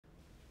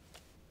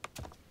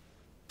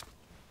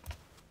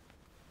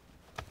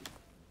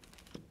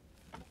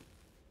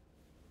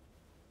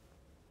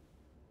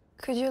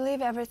Could you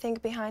leave everything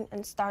behind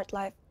and start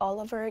life all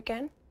over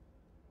again?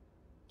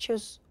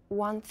 Choose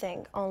one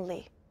thing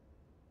only,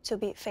 to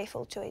be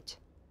faithful to it.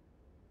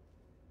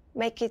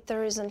 Make it the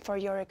reason for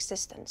your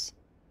existence.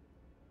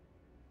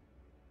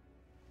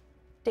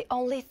 The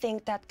only thing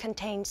that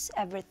contains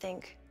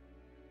everything,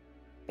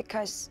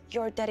 because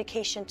your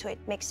dedication to it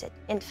makes it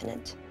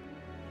infinite.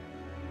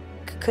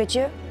 Could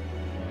you?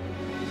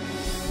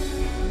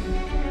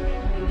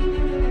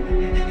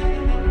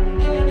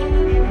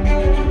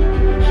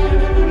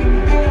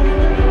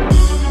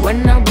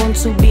 When I want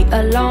to be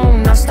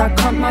alone, I start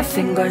count my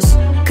fingers,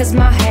 cause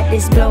my head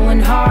is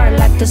blowing hard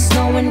like the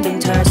snow in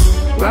winters.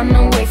 Run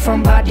away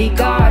from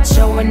bodyguards,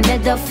 showing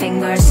middle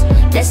fingers.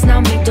 That's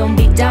not me, don't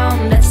be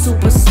down, that's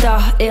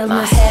superstar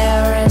illness. My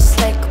hair is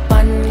slick,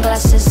 bun,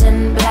 glasses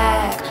in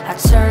black. I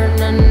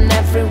turn on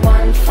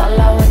everyone,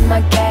 following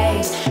my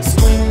gaze.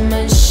 Scream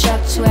and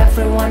shout to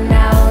everyone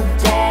out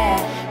there.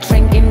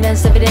 Drinking,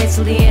 dance every day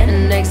till the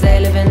end. Next day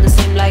living the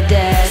same like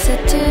that.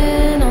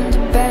 Sitting on the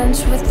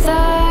bench with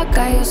the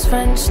guy who's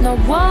French, no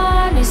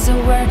one is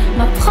aware.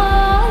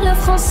 M'apprends le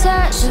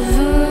français, je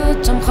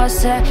veux ton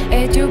procès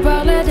et tu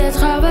parles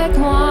d'être avec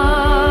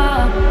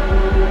moi.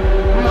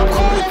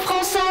 M'apprends le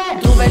français.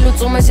 Դու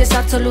վերլուծում ես, ես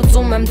հարցը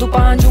լուծում եմ. Դու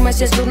պահանջում ես,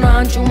 ես լուռ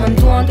նահանջում եմ.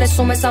 Դու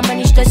անտեսում ես,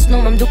 ամեն ինչ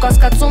տեսնում եմ. Դու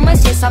կասկածում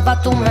ես, ես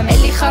հավատում եմ.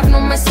 Էլի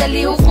խառնում ես,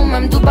 էլի ուղղում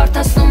եմ. Դու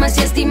բարդացնում ես,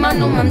 ես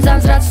դիմանում եմ.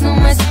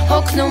 Ձանձրացնում ես,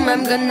 հոգնում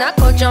եմ. Գնա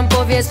քո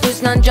ճամփով, ես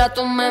լույսն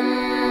անջատում եմ.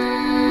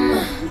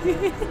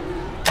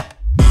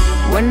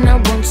 When I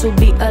want to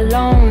be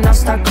alone, I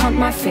start count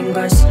my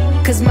fingers,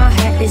 cause my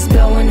head is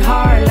blowing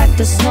hard like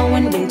the snow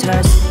in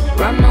winters.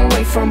 Run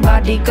away from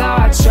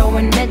bodyguards,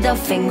 showing middle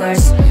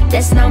fingers.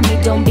 That's not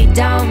me, don't be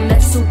down,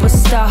 that's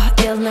superstar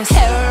illness.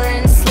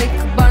 Hair in slick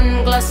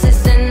bun,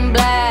 glasses in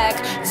black.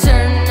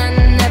 Turn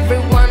on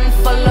everyone,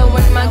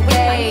 following my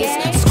gaze.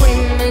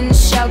 Scream and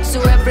shout to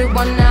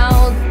everyone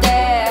out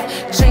there.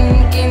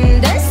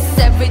 Drinking this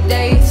every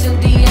day till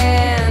the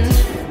end.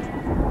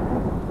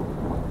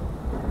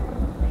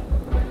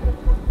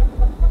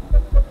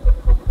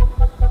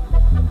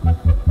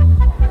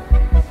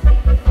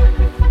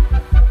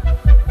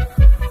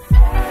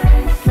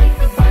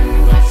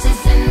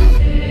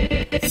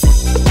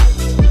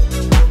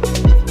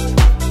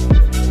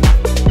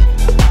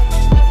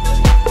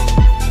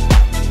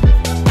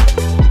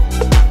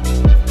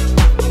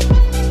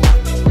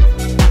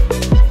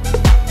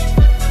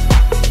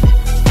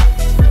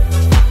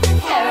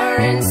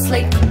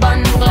 Slick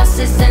bun,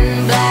 glasses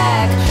in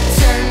black.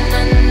 Turn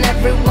on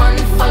everyone,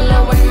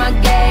 following my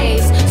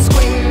gaze.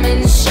 Scream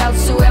and shout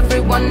to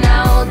everyone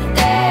out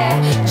there.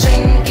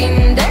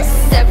 Drinking this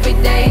every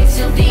day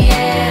till the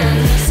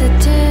end.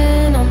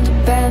 Sitting on the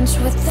bench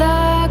with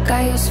the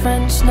guy who's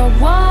French, no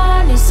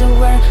one is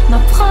aware.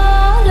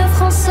 M'apprends le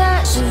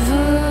français, je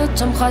veux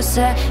ton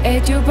procès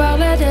et tu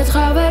parles d'être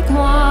avec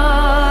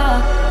moi.